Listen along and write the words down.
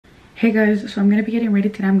Hey guys, so I'm gonna be getting ready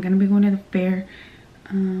today. I'm gonna be going to the fair.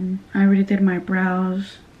 I already did my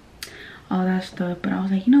brows, all that stuff, but I was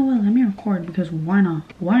like, you know what, let me record because why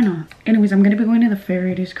not? Anyways, I'm gonna be going to the fair.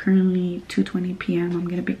 It is currently 2:20 p.m. I'm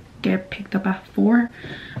gonna get picked up at 4,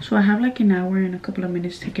 so I have like an hour and a couple of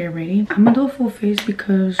minutes to get ready. I'm gonna do a full face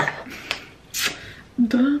because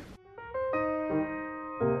duh.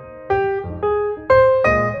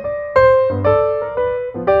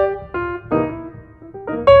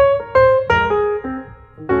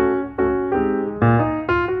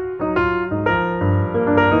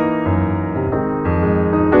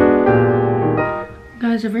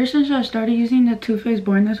 Guys, ever since I started using the Too Faced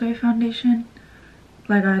Born This Way foundation,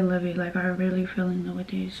 like, I love it. Like, I really fell in love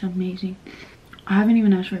with it. It's amazing. I haven't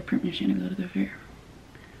even asked for permission to go to the fair.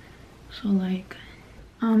 So, like,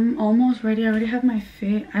 I'm almost ready. I already have my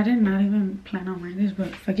fit. I did not even plan on wearing this,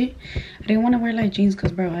 but fuck it. I didn't want to wear, like, jeans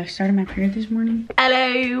because, bro, I started my period this morning.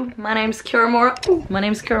 Hello, my name's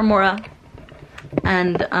Kiramora.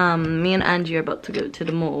 And, me and Angie are about to go to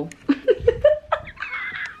the mall.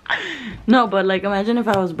 No, but like, imagine if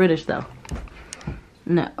I was British though.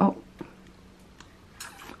 No. Oh,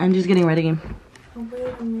 I'm just getting ready. Oh,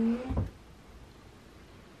 wait a minute.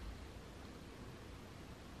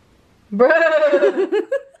 Bruh.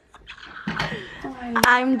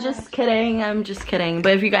 I'm just kidding.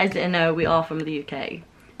 But if you guys didn't know, we are from the UK.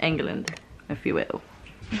 England, if you will.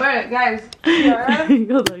 But guys,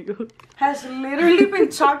 Kiara has literally been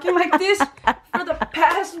talking like this for the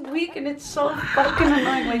past week, and it's so fucking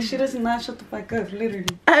annoying. Like, she does not shut the fuck up, literally.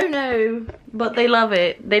 Oh no, but they love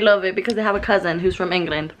it. They love it because they have a cousin who's from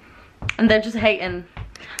England, and they're just hating.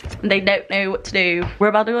 They don't know what to do. We're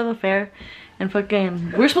about to go to the fair, and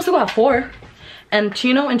fucking, we're supposed to go at 4, and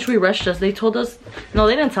Chino and Tree rushed us. They told us, no,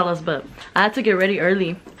 they didn't tell us, but I had to get ready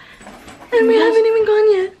early, and we haven't even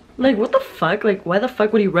gone yet. Like, what the fuck? Like, why the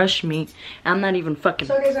fuck would he rush me? I'm not even fucking.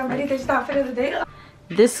 So guys, I'm ready. This is the outfit of the day.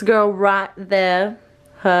 This girl right there,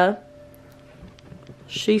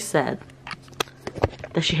 she said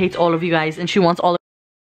that she hates all of you guys and she wants all of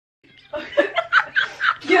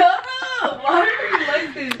Yo, why are you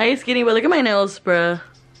like this? Are you skinny? But look at my nails, bruh.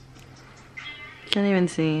 Can't even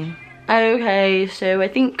see. Okay, so I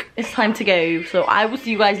think it's time to go. So I will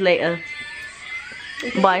see you guys later.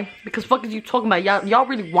 Bye. Because fuck is you talking about? Y'all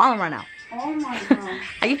really wildin' right now. Oh my god.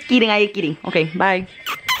 Are you kidding? Okay, bye.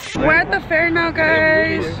 We're at the fair now,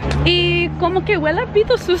 guys. Y como que huele a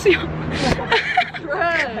pito sucio.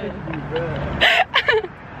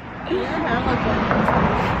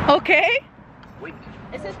 Okay. Wait.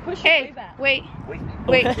 It says push or hey, wave at.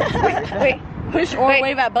 Wait. Push or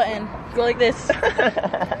wave at button. Go like this.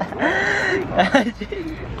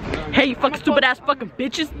 Hey, you fucking stupid ass fucking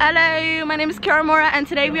bitches. Hello, my name is Kiramora, and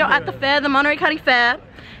today we are at the fair, the Monterey County Fair.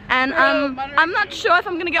 And I'm not sure if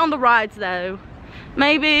I'm gonna get on the rides though.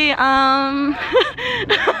 Maybe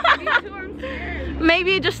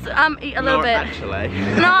maybe just eat a little bit.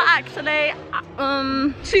 No, actually,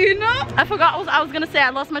 Chino? I forgot what I was gonna say. I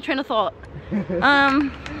lost my train of thought.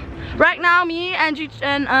 Right now, me, Angie,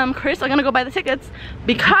 and Chris are gonna go buy the tickets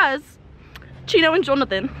because Chino and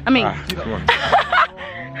Jonathan,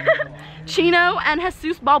 Chino and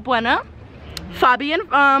Jesus Balbuena, Fabi and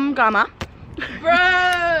Gama.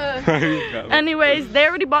 Bruh. Anyways, they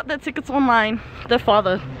already bought their tickets online. Their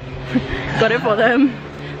father got it for them.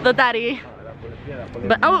 The daddy.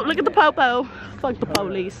 But oh, look at the popo. Fuck the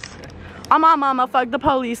police. I'm on mama, fuck the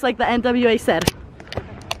police, like the NWA said.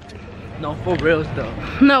 No, for real though.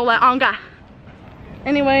 No, like on God.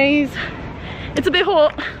 Anyways, it's a bit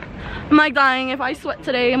hot. I'm like dying. If I sweat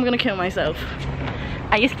today, I'm gonna kill myself.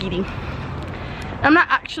 I just kidding. I'm not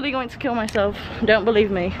actually going to kill myself. Don't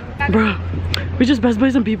believe me. Bro, we just passed by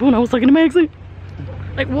some people and I was talking to my exit.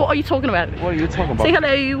 Like, what are you talking about? What are you talking about? Say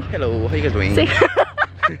hello. Hello, how you guys doing? Say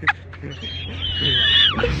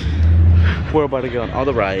We're about to go on all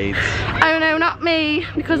the rides. Oh no, not me,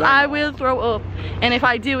 because I will throw up. And if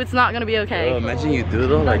I do, it's not gonna be okay. Imagine you do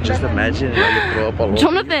though, like just imagine like you throw up all over.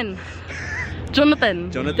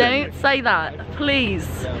 Jonathan, don't say that, please.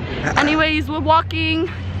 Anyways, we're walking.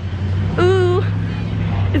 Ooh,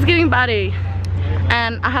 it's getting batty.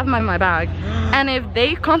 And I have my bag. And if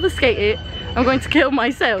they confiscate it, I'm going to kill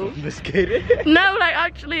myself. Confiscate it? No, like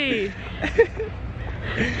actually.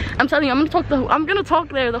 I'm telling you, I'm gonna talk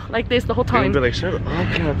there like this the whole time. You're gonna be like, shut up,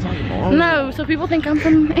 can I talk more? No, so people think I'm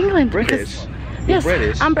from England. British. Yes,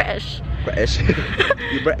 British. I'm British. British.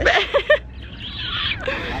 You British?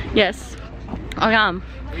 Yes, I am.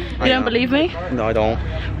 You don't believe me? No, I don't.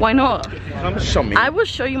 Why not? Come show me. I will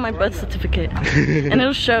show you my birth certificate, and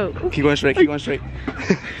it'll show. Keep going straight. Keep going straight.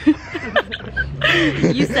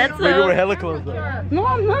 You said so. You were hella close though. No,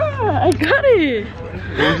 I'm not. I got it.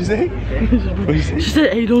 What did you say? What did you say? She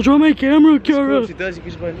said, hey, don't draw my camera, Kiara. She does, you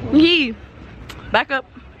can just Yee. Back up.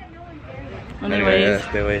 Anyways,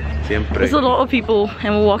 there's a lot of people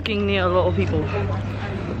and we're walking near a lot of people.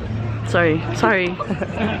 Sorry.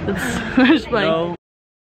 I'm just playing. No.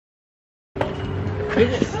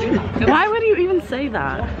 Why would you even say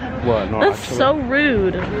that? What? No, That's actually. so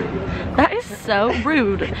rude. That is so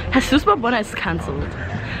rude. Jesus Babona is cancelled.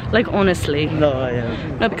 Like, honestly. No, I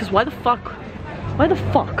am. No, because why the fuck? Why the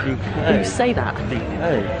fuck would you say that?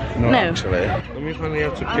 No, No. actually. Let me finally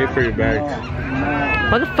have to pay for your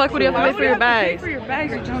bags. Why the fuck would you have to pay for your bags? your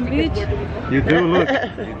bags, you dumb bitch. You do, look.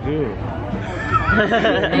 You do.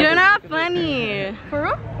 You're not funny. For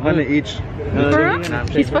real? Money each. For real?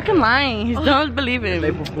 He's fucking lying. He don't believe him.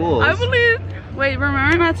 I believe. Wait,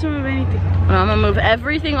 remember not to move anything. I'm gonna move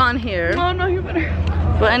everything on here. Oh no, you better.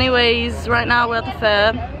 But anyways, right now we're at the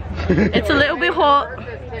fair. It's a little bit hot.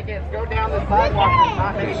 Go down the sidewalk. It's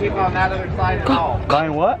not going to keep on that other side at all.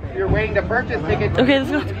 Buying what? If you're waiting to purchase tickets, Okay, let's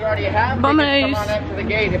go. if you already have tickets, Bummies. come on up to the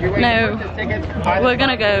gate. If you're waiting No. to purchase tickets, buy the We're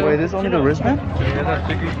gonna go. Wait, this only the wristband?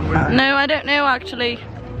 No, I don't know actually.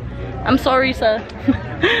 I'm sorry, sir.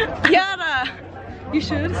 Yada. You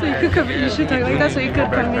should, so you could cover. You should talk like that, so you could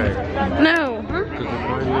come in. No.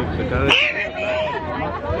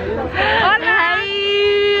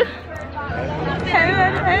 Hi.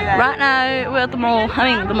 Right now we're at the mall.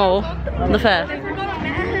 I mean the mall, the fair.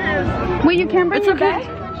 Wait, you can't bring It's your okay. bag?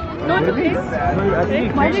 No, it's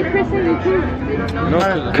okay. Why did Chris say you can't?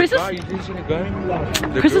 No, Chris is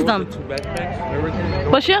Chris is done. Two backpacks and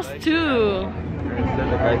everything. But she has two.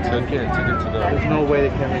 I took it to the. There's no way they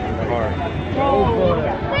can make the car.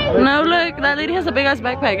 No, look, that lady has a big ass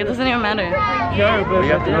backpack. It doesn't even matter. You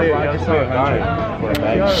have to pay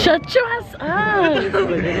 $100. Shut your ass up.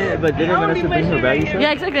 But didn't Vanessa bring her bag?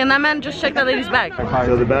 Yeah, exactly. And that man just checked that lady's bag.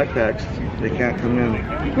 So the backpacks, they can't come in.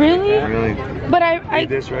 Really? Really? But I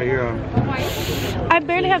This right here. I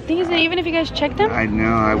barely have things in, even if you guys check them. I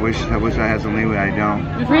know. I wish I had some leeway. I don't.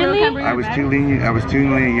 Really? I was too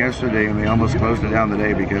lenient. yesterday, and they almost closed it down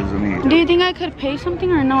today because of me. Do you think I could pay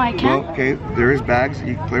something or no? I Well, can't. okay. There is bags,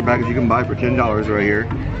 clear bags you can buy for $10 right here.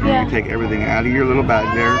 Yeah. You take everything out of your little bag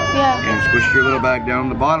there, Yeah. and squish your little bag down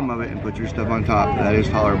the bottom of it, and put your stuff on top. That is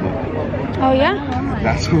tolerable. Oh yeah.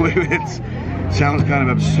 That's the way it's. Sounds kind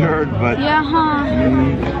of absurd, but. Yeah, huh?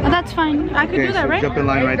 Oh, that's fine. I could Okay, do that, so right? jump in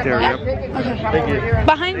line right there. Yep. Okay.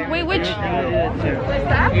 Behind. Wait, which?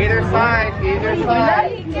 Either side, either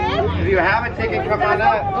side. If you have a ticket, come on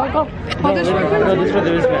up. Go. Hold this real quick.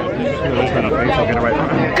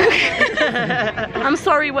 I'm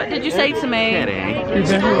sorry, what did you say to me?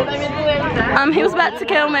 He was about to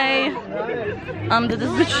kill me. This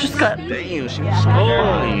bitch just got. Damn, she was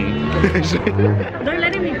scoring. They're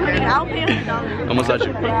letting me put it out here. I'm massage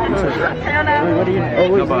you. What are you?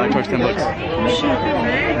 No, but I charge $10.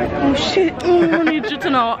 Oh shit. Oh, I need you to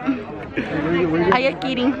know. Are you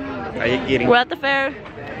kidding? Are you kidding? We're at the fair.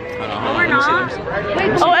 We're not.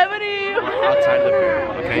 Oh, Ebony! Outside the fair.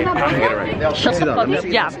 Okay, I get it right. Shut the fuck up.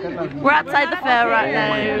 Yeah. We're outside the fair right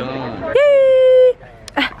now.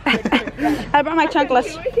 I brought my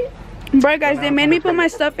chanclas. Bro, guys, they made me put my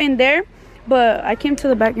stuff in there, but I came to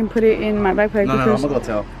the back and put it in my backpack. No, I'm because... gonna go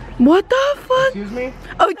tell. What the fuck? Excuse me?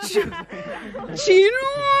 Oh,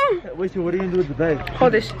 Chino! Wait, so what are you gonna do with the bag?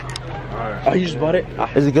 Hold this. Oh, you just bought it?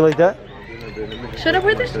 Is it good like that? Should I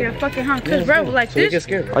wear this? Yeah, fucking huh? Cause bro, like So you this.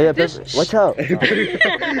 get scared. Oh yeah, This- watch out.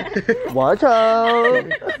 Watch out.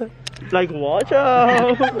 Like, watch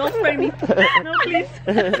out. Don't spray me. No, please.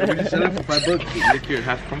 You sell it for $5. You lick your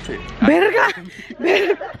half profit. Verga.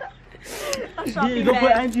 You go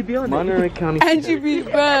put Angiee on it. Monterey County. Angiee,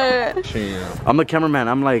 bro. I'm the cameraman.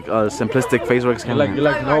 I'm like simplistic FaceWorks cameraman. You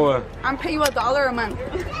like Noah. I'm paying you $1 a month.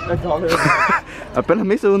 Apenas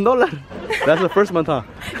me hice $1. That's the first month, huh?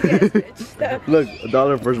 Look,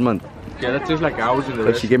 $1 first month. Yeah, that's just like hours in the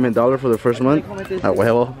But she gave me $1 for the first month. Ah,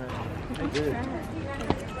 huevo.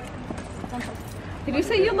 Did you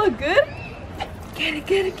say you look good? Get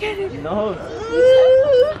it. No.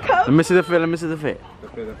 Let me see the fit.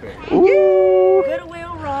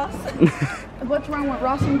 Goodwill, Ross. What's wrong with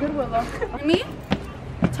Ross and Goodwill though? Me?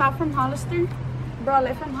 Top from Hollister,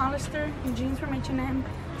 bralette from Hollister, jeans from H&M,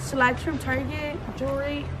 slides from Target,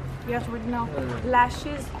 jewelry. You have to already know.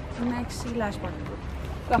 Lashes, Maxi lash bar.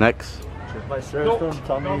 Next. My shirt's from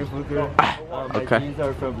Tommy Hilfiger. My Okay. jeans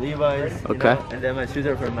are from Levi's. you Okay. know, and then my shoes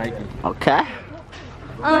are from Nike. Okay.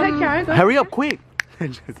 Go. Hurry up, quick.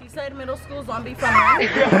 Seaside Middle School zombie from mine.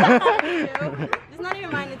 It's not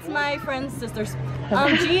even mine, it's my friend's sister's.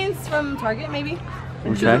 Jeans from Target, maybe.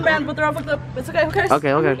 Okay. Band, but they're all fucked up. It's okay, who cares?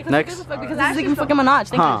 Okay. Because Next. Because this is even fucking Minaj.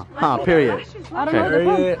 Thank you. Period. I don't know who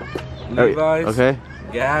they're from. Levi's. Okay.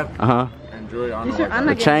 Gap. And jewelry on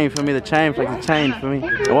The chain for me. The chain. Like the chain for me.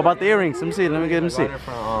 What about the earrings? Let me see. Let me get them see.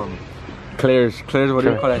 Claire's, what do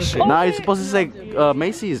you call that shit? Nah, you're supposed to say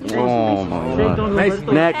Macy's. Oh my god.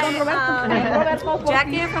 Next.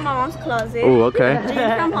 Jacket from my mom's closet. Oh, okay.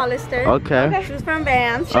 Jeans from Hollister. Okay. Shoes from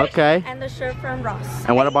Vans. Okay. And the shirt from Ross.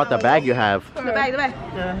 And what about the bag you have? The bag.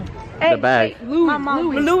 The bag. My mom.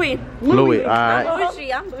 Louis. Louis. All right.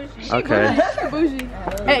 Bougie. I'm bougie. Okay. Bougie.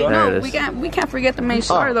 Hey, There no, it is. we can't forget the main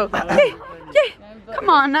star though. Hey, come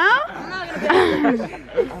on now.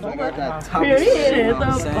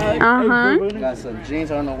 Got some jeans.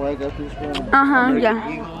 I don't know where I got this from.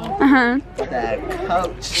 Yeah. That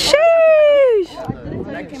coach. Sheesh.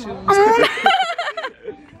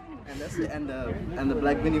 And that's it. And the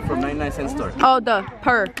black beanie from 99-cent store. Oh, the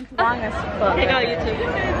per.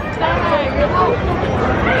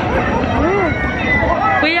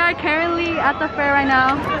 We are currently at the fair right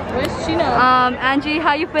now. Where's Chino? Angie,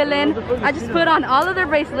 how you feeling? I just put on all of their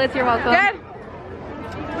bracelets. You're welcome. Good.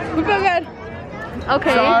 We feel good.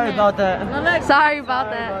 Okay. Sorry about that. Sorry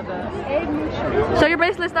about that. Show your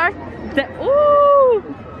bracelet, Star. Ooh.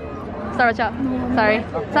 Star, watch out. Sorry.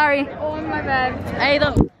 Sorry. Oh, my bad. Hey,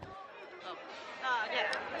 though.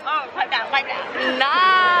 Oh, wipe that.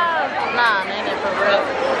 Nah, man, for real.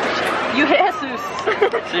 You Jesus.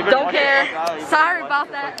 Don't care. Sorry about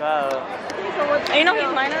that. You know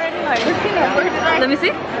he's mine already? Let me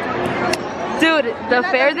see. Dude, the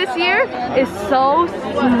fair this year is so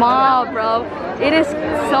small, bro. It is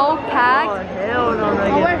so packed.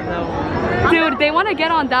 Dude, they want to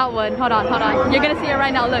get on that one. Hold on. You're gonna see it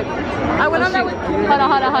right now. Look. I went on that one. Hold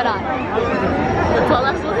on. The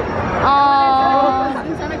tallest one?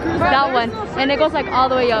 That one. And it goes like all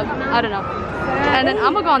the way up. I don't know. And then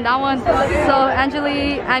I'm gonna go on that one. So Angie's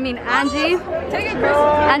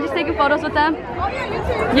taking photos with them.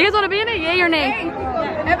 You guys wanna be in it? Yay or nay?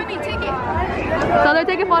 Ebony, take it. So they're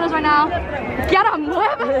taking photos right now. Quiera,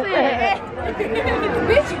 muévase.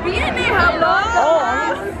 Bitch, be in it.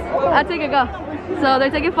 Hello. I take a go. So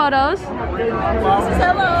they're taking photos.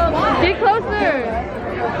 Hello. Get closer.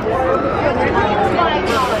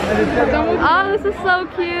 Oh, this is so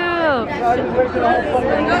cute.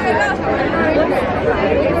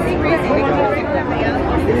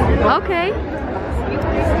 Okay.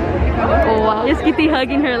 Oh wow, is Kitty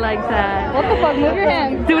hugging her like that? What the fuck? Move your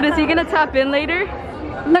hand. Dude, is he gonna tap in later?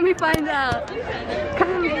 Let me find out.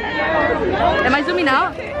 Am I zooming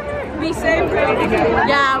out? Be safe.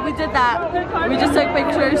 Yeah, we did that. We just took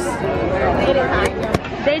pictures.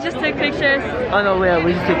 They just took pictures. Oh no, yeah,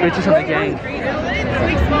 we just took pictures of the gang.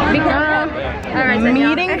 Alright,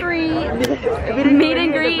 Meet and greet. Meet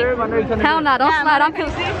and greet. Hell no, don't slide. I'm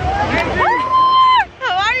confused.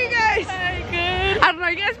 How are you guys? Good. I don't know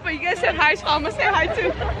you guys, but you guys said hi, so I'm gonna say hi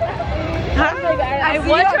too. I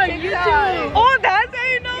watch on YouTube. Oh, that's how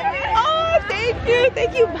you know me. Oh, thank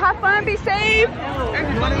you. Have fun, be safe.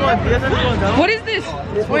 What is this?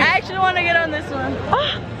 I actually want to get on this one.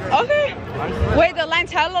 Oh, okay. Wait, the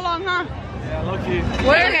line's hella long, huh? Yeah, low-key.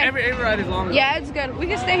 Where? Every ride is long. Yeah, it's good. We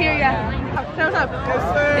can stay here, yeah. Say what's up.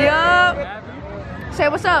 Yup. Say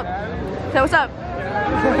what's up. Say what's up.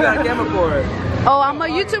 We got a camera for it. Oh, I'm a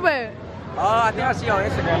YouTuber. Oh, I think I see you on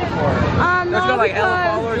Instagram before. No, Let's go like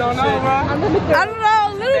hella followers. You don't know, bro? I don't know, a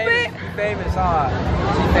little bit. She's famous, huh?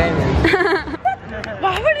 She's famous.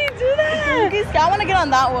 Why would he do that? I want to get on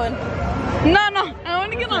that one. No, I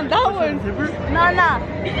want to get on that one. Nah. I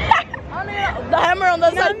want to get on the hammer on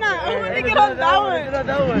that side. I want to get on that one.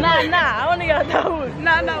 Nah. I want to get on that one. I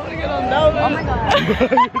want to get on that one.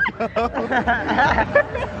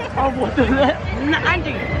 Oh my god.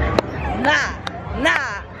 Angie. Nah.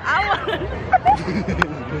 I want.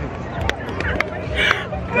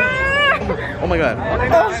 Oh my god.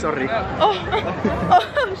 Sorry. Oh,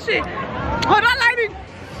 shit. Hold on, lighting.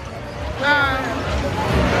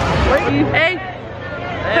 Hey,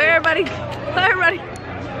 everybody.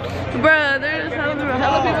 Bruh, there's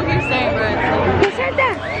hella people keep saying, bruh. Who said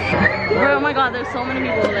that? Bro, oh my god, there's so many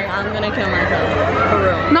people like I'm gonna kill myself. For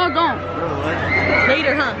real. No, don't.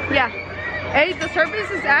 Later, huh? Yeah. Hey, the service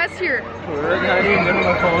is ass here.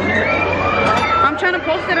 I'm trying to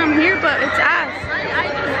post it on here, but it's ass. I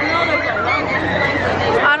just know there's a long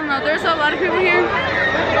line. I don't know. There's a lot of people here.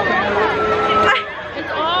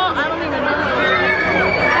 It's all, I don't even know.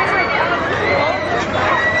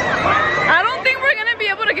 I don't think we're gonna be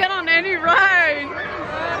able to get on any ride.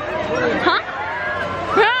 Huh?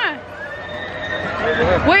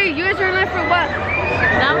 Wait, you guys are in line for what?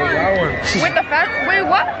 That one. With the fast? Wait,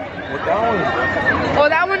 what? What that one? Oh,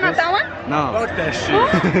 that one, not that one? No. Fuck that shit.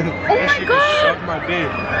 Oh my god. Suck my dick.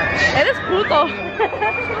 Eres puto.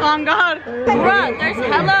 Oh god. Bruh, there's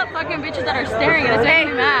hella fucking bitches that are staring and it's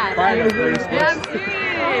making me mad. Yeah, I'm serious.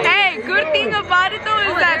 Hey, good thing about it though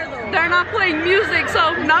is that they're not playing music,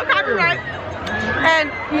 so no copyright. And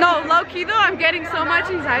no, low key though, I'm getting so much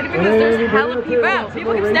anxiety because there's hella people. Bruh,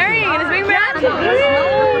 people keep staring and it's making me mad. No,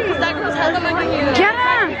 because that girl's hella looking at you.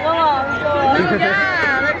 Yeah. No, yeah.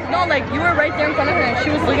 No, like you were right there in front of her and she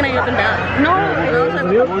was looking at you up and down. No,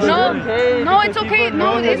 it's okay.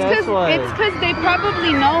 No, it's because they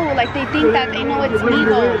probably know, like they think that they know it's me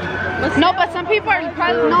though. No, but some people are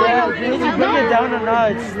probably Bring it down a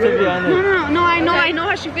notch, to be honest. No, I know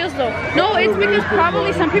how she feels though. No, it's because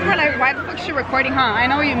probably some people are like, why the fuck is she recording, huh? I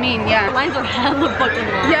know what you mean, yeah. The lines are hella fucking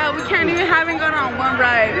long. Yeah, we haven't gone on one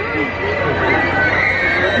ride.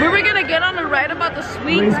 We were gonna get on a ride about the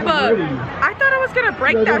swings, but I thought I was gonna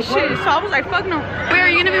break that shit, so I was like, fuck no. Wait, are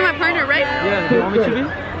you gonna be my partner, right? Yeah, do you want me to be?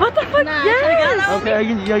 What the fuck? Yes! Okay,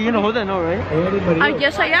 you're gonna hold that note, right?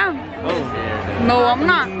 Yes, I am. Oh. No, I'm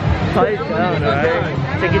not. Tie it down, alright?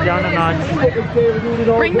 Take it down a notch.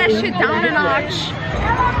 Bring that shit down a notch.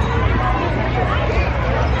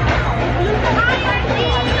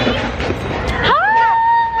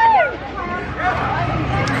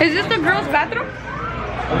 Hi! Is this the girls' bathroom?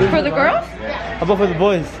 For the girls? How about for the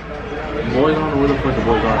boys? Boys on, where the fuck the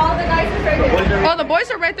boys are? Oh, the boys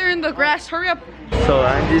are right there in the grass. Hurry up. So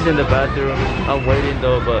Angie's in the bathroom. I'm waiting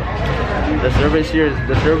though, but the service here is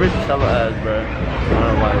hella ass, bro. I don't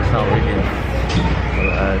know why it's not working.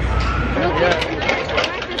 Hella ass.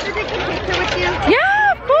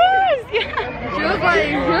 Yeah, of course. Yeah. She was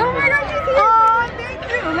like, oh my god, she's here. Oh, thank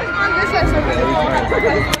you. Let's go on this side.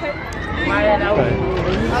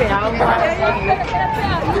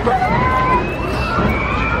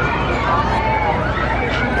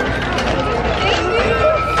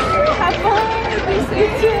 Have fun.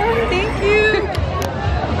 Thank you.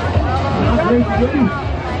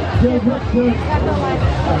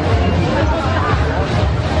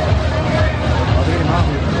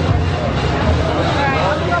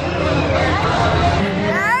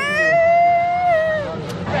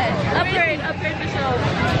 Upgrade the show.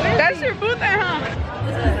 That's your booth there, huh?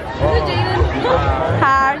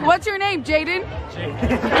 Hi. What's your name, Jaden?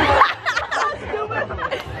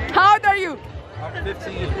 How old are you? I'm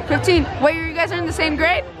 15. 15. Wait, you guys are in the same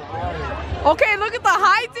grade? Okay, look at the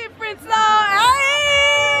height difference now.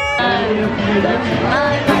 Hey!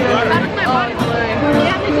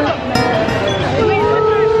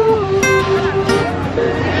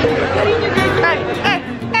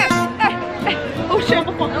 Oh shit.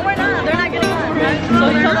 No, we're not. They're not getting on. So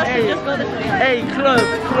you told us to just go this way. Hey, club.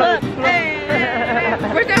 Hey.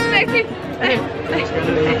 We're just sexy. Hey.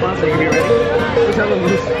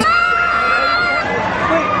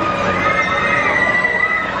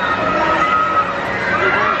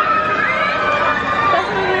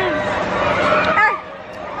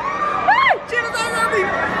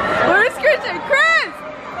 Where's Christian? Chris!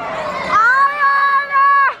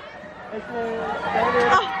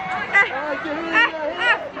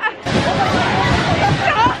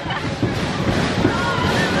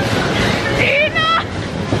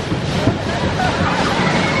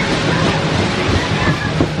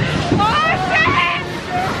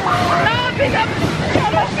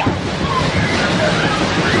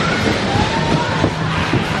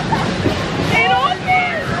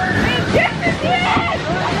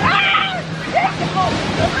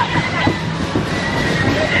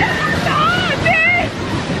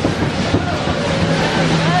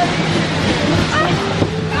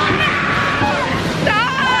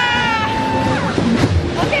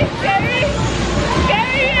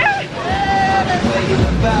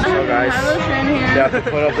 They have to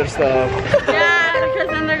put up their stuff. Yeah, because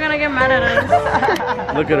then they're gonna get mad at us.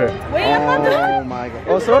 Look at her. Wait, I'm not done. Oh my god.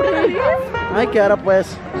 Oh, sorry. Ay, que ahora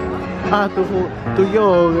pues. Ah, tu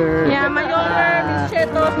yogurt. Yeah, my yogurt, mis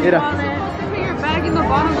chetos, mis Mira. wallet. Put your bag in the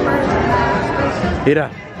bottom first.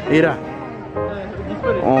 Mira, mira.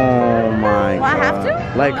 Oh my god. I have to?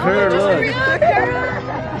 Like her, look.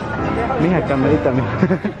 Mija, camerita, mija.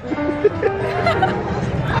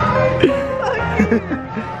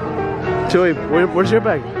 Joey, where's your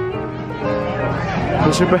bag?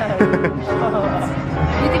 Where's your bag?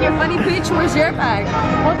 You think you're funny, bitch? Where's your bag?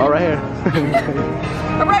 Oh, right here.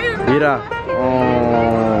 Right here. Mira.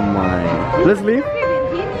 Oh my. Let's leave.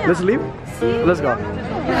 Let's leave. Let's go.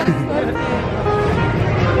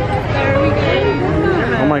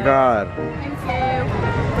 Oh my god.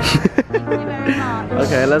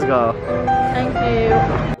 Okay, let's go. Thank you.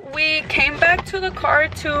 We came back to the car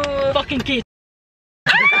to fucking get.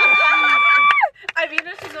 Ahí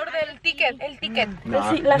viene el señor del ticket, el ticket. No,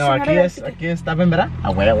 aquí está bien, ¿verdad?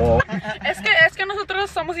 A huevo. Es que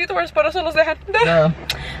nosotros somos YouTubers, por eso los dejan.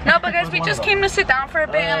 No, but guys, we just came to sit down for a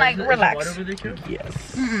bit and like relax.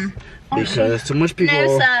 Yes. Because too much people.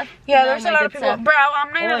 Yeah, there's a lot of people. Bro,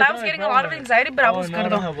 I'm not gonna lie, I was getting a lot of anxiety, but I was good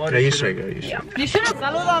though. Yeah, you straight, girl. You straight.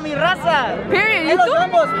 Saludo a mi raza. Period, Ahí you nos too?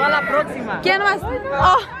 vemos para la próxima. ¿Quién más?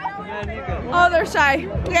 Oh, they're shy.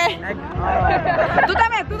 Okay. Tú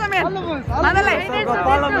también, tú también. Mándale.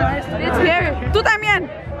 It's here. Tú también.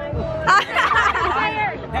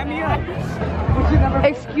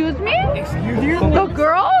 Excuse me? Excuse you? The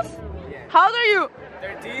girls? How old are you?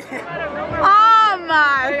 13. Oh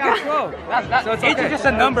my god. So it's okay. Age is just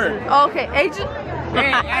a number. Okay, age.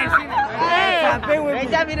 Hey, I ain't seen it. Hey.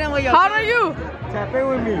 How old are you?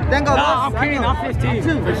 No, I'm kidding. I'm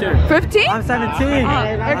 15 for sure. 15? I'm 17.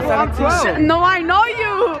 I'm 12. No, I know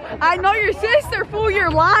you. I know your sister, fool. You're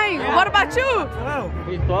lying. What about you?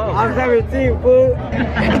 12. I'm 17, fool.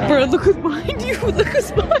 Bro, look who's behind you. Look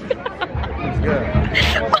who's behind.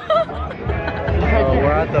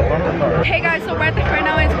 We're at the bumper car. Hey guys, so we're at the fair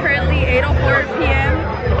now. It's currently 8:04 p.m.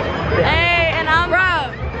 Hey, and I'm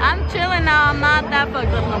chilling now. I'm not that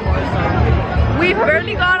fucked up no more. So We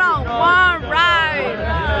barely got on one ride.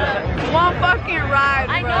 One fucking ride,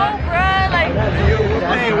 I bro. know, bro. Like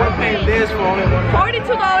We're paying this for only one. $42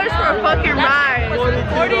 for a fucking ride.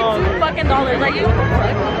 $42 fucking dollars. Like you.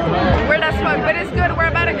 We're that's fuck, but it's good. We're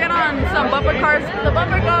about to get on some bumper cars. The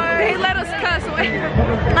bumper cars. They let us cuss.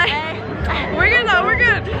 We're good though. We're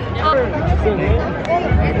good.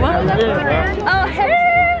 What? Oh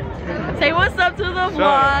hey! Say what's up to the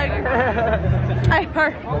vlog. I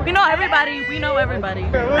heard. We know everybody. We know everybody.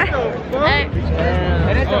 Hey.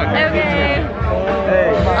 Okay.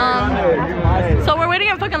 So we're waiting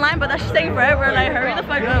in fucking line, but that's just taking forever. Like, hurry the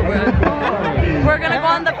fuck up, bro. We're gonna go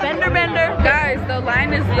on the fender bender. Guys, the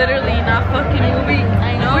line is literally not fucking moving.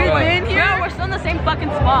 I know. We've been here. Bro, we're still in the same fucking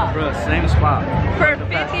spot. Bro, same spot. For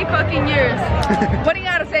 50 fucking years. What do you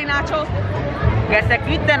gotta say, Nacho? Que se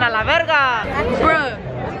quiten a la verga. Bruh.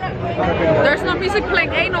 There's no music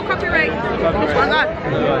playing. Hey, no copyright. Why not?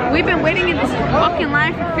 We've been waiting in this fucking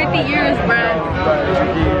line for 50 years, bruh.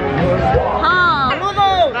 Huh?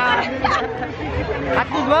 A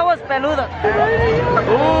tus huevos peludos.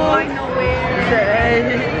 Oh, I know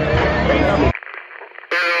where.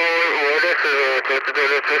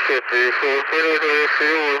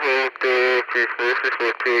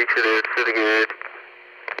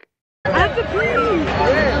 I have to pee.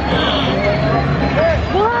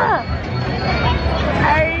 What?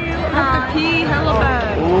 I have to pee hella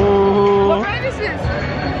bad. What ride is this?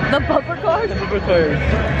 The bumper cars? The bumper cars.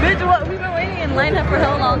 Bitch, what? We've been waiting in line for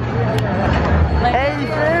how long? Like, Hey,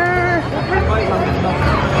 sir.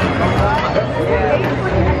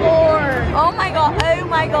 oh my god, oh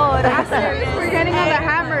my god. I'm serious. We're getting on the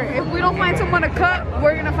hammer. If we don't find someone to cut,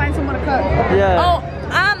 we're gonna find someone to cut. Yeah. Oh,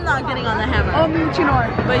 I'm not getting on the hammer. Oh, me and Chino are.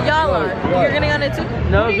 But y'all are. You're getting on it too?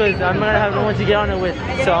 No, because I'm gonna have no one to get on it with.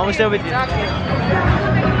 So I'm gonna stay with you.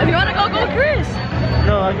 If you wanna go, go Chris.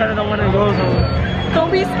 No, I kinda don't wanna go though.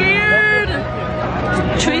 Don't be scared.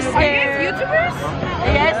 Trees Are you scared. guys YouTubers?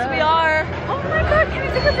 Yes, we are. Oh my god, can I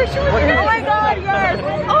take a picture with you? Oh my god, yes.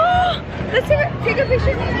 Oh, let's take a picture with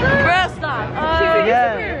you. Bro, stop. She's a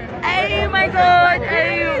yeah. YouTuber. Oh my god. Oh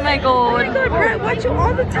my god. Oh my god, bro, I watch you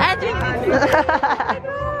all the time.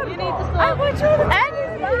 You need to stop. I watch you all the time.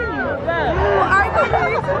 Oh, I love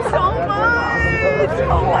you so much.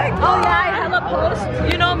 Oh my god. Oh yeah, I hella post.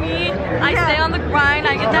 You know me. I stay on the grind.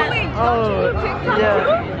 I get that. Oh,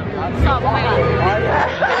 yeah. Stop. Oh my god.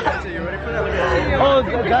 Oh,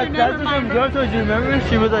 that's what some girl told you, remember?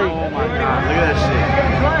 She was like, Oh my god, look at that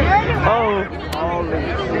shit. oh.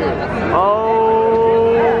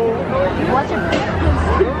 Oh.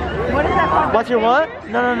 What is that called? Watch your what?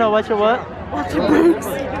 No, watch your what? Watch your boots.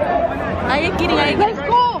 Are you kidding? Are you Let's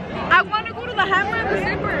kidding? go. I want to go to the hammer and the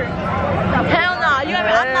zipper. Hell no. You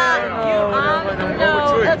haven't. I'm not.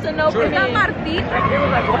 No, that's a no for me. Not Martín.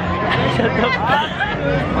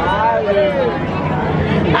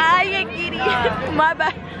 Ay, you kidding? My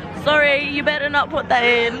bad. Sorry, you better not put that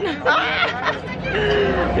in.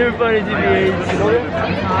 You're funny, TBH.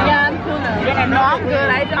 Yeah, I'm cool now. No, I'm good.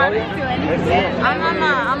 I don't do anything.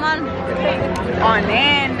 I'm on. On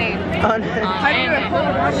Nene. How do you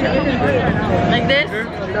Like this?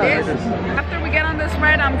 After we get on this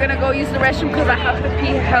ride, I'm gonna go use the restroom because I have to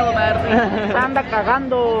pee hella badly. Anda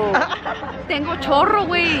cagando. Tengo chorro,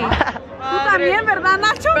 güey. también, ¿verdad,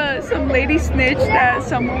 Nacho? Some lady snitched that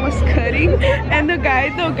someone was cutting, and the guy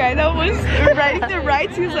that was writing the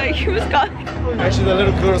rights, he was calling. Actually, the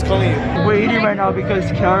little girl is calling you. We're eating right now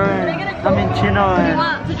because Karen, Chino and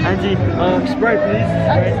Angie, Sprite, please.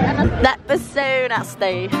 Sprite. That was so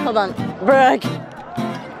nasty. Hold on. Brag.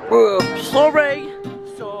 Sorry.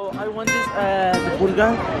 So, I want this,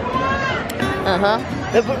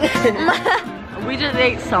 the burger. We just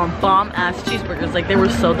ate some bomb-ass cheeseburgers. Like, they were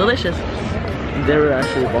so delicious. They were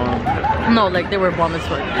actually bomb. No, like, they were bomb as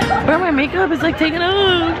fuck. Bro, my makeup is, like, taken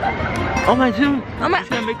off. Oh, my too. Oh, my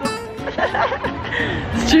makeup.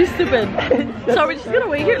 It's too stupid. So, we're just gonna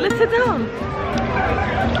wait here. Let's sit down.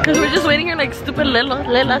 Because we're just waiting here like stupid lelos.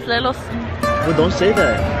 Well, don't say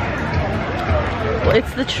that. Well,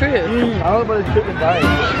 it's the truth. I was about to trip and die.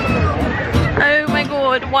 Oh my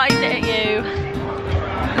god, why didn't you?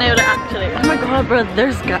 No, like, actually. Oh my god, bro,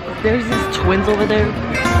 there's these twins over there.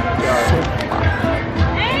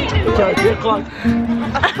 So 3 o'clock.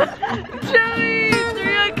 Joey,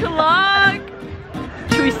 3 o'clock.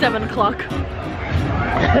 Should we 7 o'clock?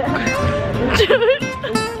 Dude.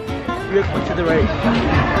 3 o'clock to the right.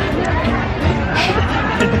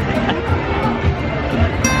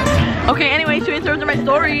 Okay, anyway, to interrupt my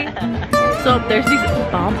story. So there's these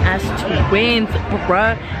bomb-ass twins,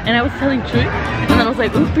 bruh. And I was telling Troy, and then I was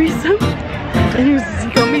like, ooh, threesome. And he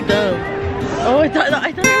got me dumb. Oh, I thought it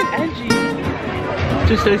was Angie.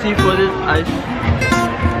 Too sexy for this ice.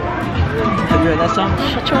 Have you heard that song?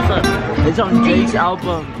 Shut your ass up. It's on Drake's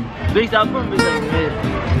album. Drake's album is like mid.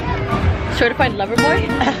 Certified lover boy?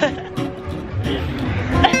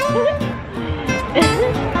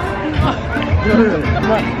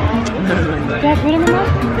 What? Yeah, put him in my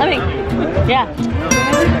mouth? I mean, yeah.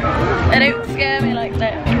 And don't scare me like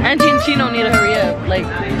that. Angie and Chino need to hurry up. Like,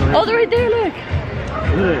 oh, they're right there, look.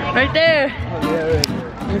 Right there.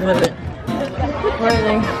 Where are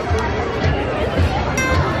they?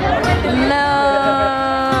 No.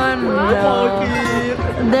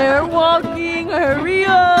 They're walking, hurry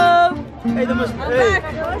up. Hey, the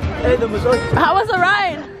massage. How was the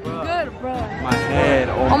ride? Good, bro. My head.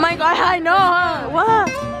 Oh my god, I know, huh? What?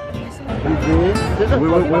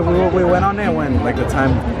 We went on there when, like, the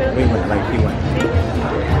time we went, like, he went.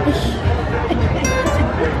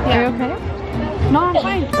 Are you okay? No, I'm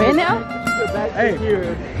fine. Right now? Hey.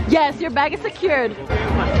 Yes, your bag is secured.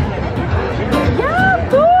 Yeah,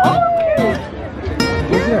 cool.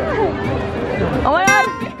 Yeah. Oh my god.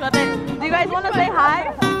 Got it. Do you guys want to say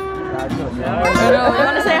hi? No, you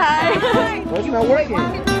want to say hi? What's not working?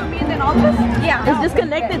 Yeah. It's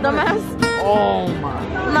disconnected, dumbass. Oh my.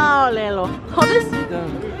 No, Lelo. Hold this.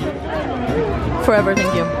 Forever,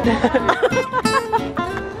 thank you.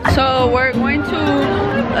 So we're going to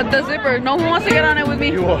the zipper. No one wants to get on it with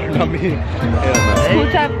me. You are, not me.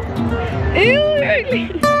 Who's that? Ew, you're ugly.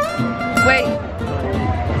 Wait.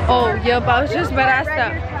 Oh, yep, I was just badass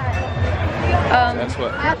that. That's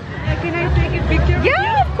what. Can I take a picture?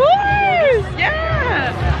 Yeah, of course. Yeah.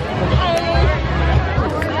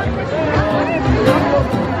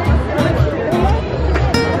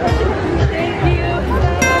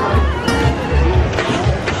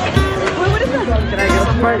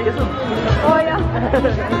 Sprite, get some. Oh yeah.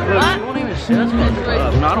 What? You won't even shit. That's fucked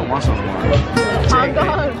up. No, I don't want some more. I'm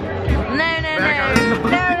gone. No.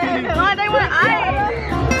 I don't want ice.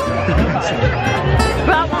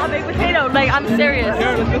 Bro, I want a baked potato. Like, I'm serious.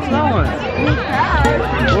 Here, let's get that one.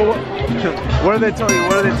 What did they tell you?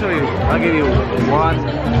 I'll give you $1,000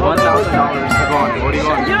 to go on. What do you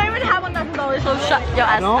want? You don't even have $1,000, so shut your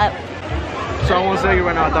ass up. So I won't sell you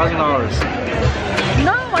right now $1,000.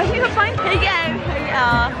 No, I think I'm fine. Here you go.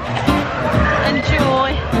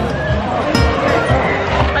 Enjoy.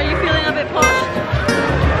 Are you feeling a bit pushed?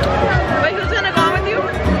 Wait, who's gonna go on with you?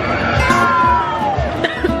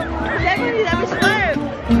 Let me slurp.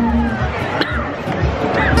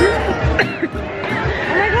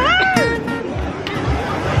 Oh my god!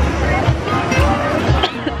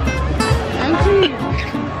 Angie.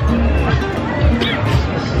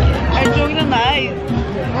 I'm doing the night.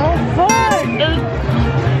 Oh fuck!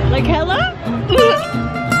 Like hella?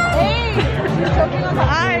 Hey! You're choking on the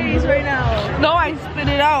ice right now. No, I spit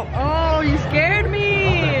it out. Oh, you scared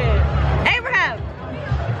me! Abraham!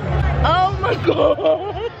 Oh my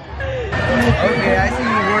god! Okay, I see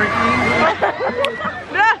you working.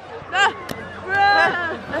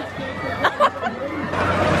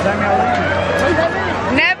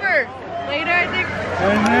 Never. Later, I think.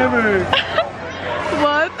 Never.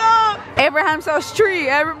 What the? Abraham sells tree.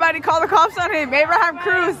 Everybody call the cops on him. Abraham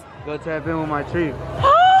Cruz. Go tap in with my tree.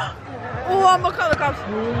 Oh, I'm gonna call the cops.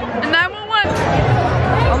 911.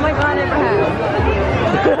 Oh my god, Abraham.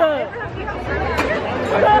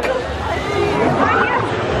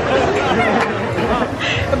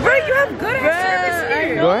 Bro, you have good service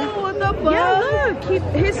here. What? What the fuck? Yeah, look.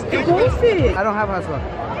 His posted. I don't have husband.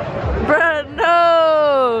 Bruh,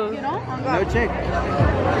 no. You know? No check.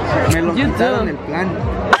 Me lo You quitaron do. el plan.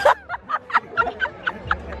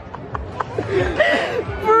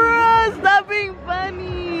 Bruh, stop being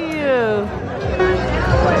funny.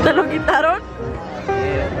 ¿Te lo quitaron?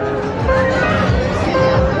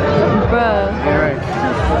 Bruh. Yeah, right.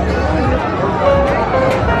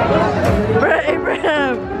 Bruh,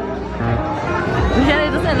 Abraham. Yeah,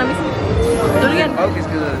 it doesn't. Let me see. Do it again. Focus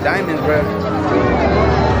because of the diamonds, bro.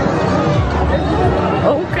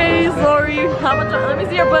 Okay, sorry. How much? Let me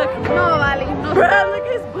see your book. No, vale. No. Bruh, look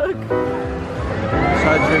at his book. So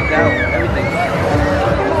I dripped out. Everything.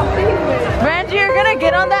 Randy, you're gonna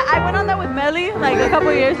get on that. I went on that with Melly like a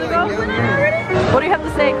couple years ago. What do you have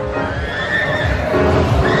to say?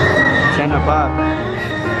 10 or 5.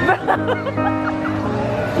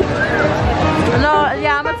 No,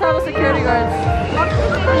 yeah, I'm gonna tell the security guards.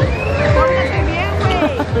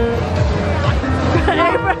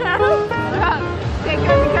 Abraham. Okay, be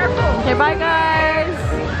careful. Okay, bye guys.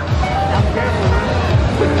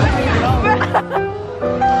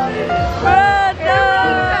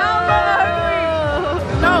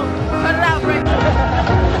 No, cut it out, Rick.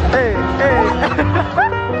 Hey, hey.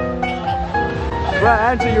 Bro,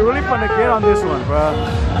 Angie, you're really fun to get on this one, bro.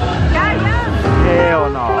 Yeah. Hell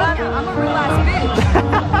no. I'm a real ass bitch.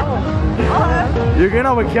 You're getting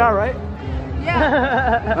on with Kiara, right?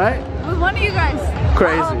 Yeah. Right? With one of you guys.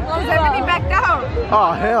 Crazy. Close everything back down.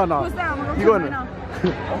 Oh, hell no. Who's that? I'm gonna You go going to him to? right now.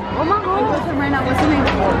 Oh my god, what's him right now? What's his name? I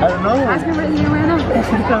don't know. Ask him right here right now. No,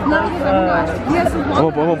 because I'm gonna ask him. He has some water.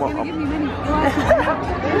 Hold on. He's gonna give me money. Go ask him.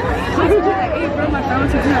 He's like, hey bro, my friend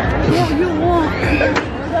wants to do that. What you want?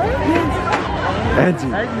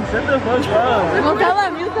 Angie. Angie, shut the fuck up. Well, tell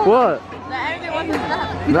him. You tell him. What? That Angie wasn't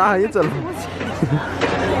that. Nah, you tell him.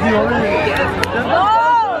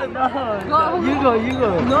 You go.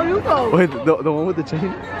 No, you go. Wait, the one with the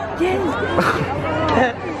chain?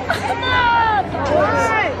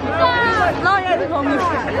 No, you have to call me.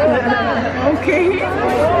 Okay.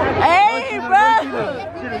 Hey, bro.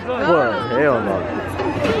 What? Hell no.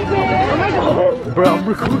 Bro, I'm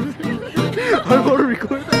recording. I want to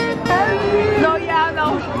record that. No, yeah,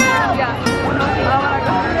 no. Yeah.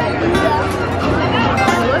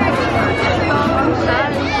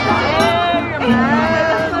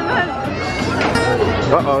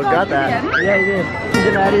 Uh-oh, got that. Yeah, he did. He's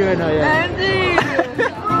getting out of here right now, yeah. Angie.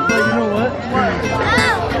 But you know what? What?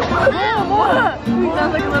 He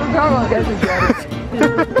sounds like a little girl.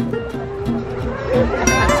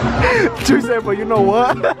 True said, but you know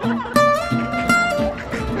what?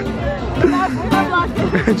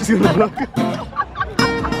 Just gonna block it.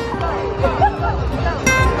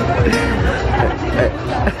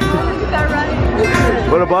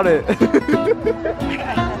 What about it?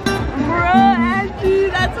 Bro, Angie,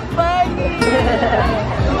 that's funny.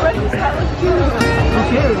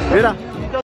 Mira.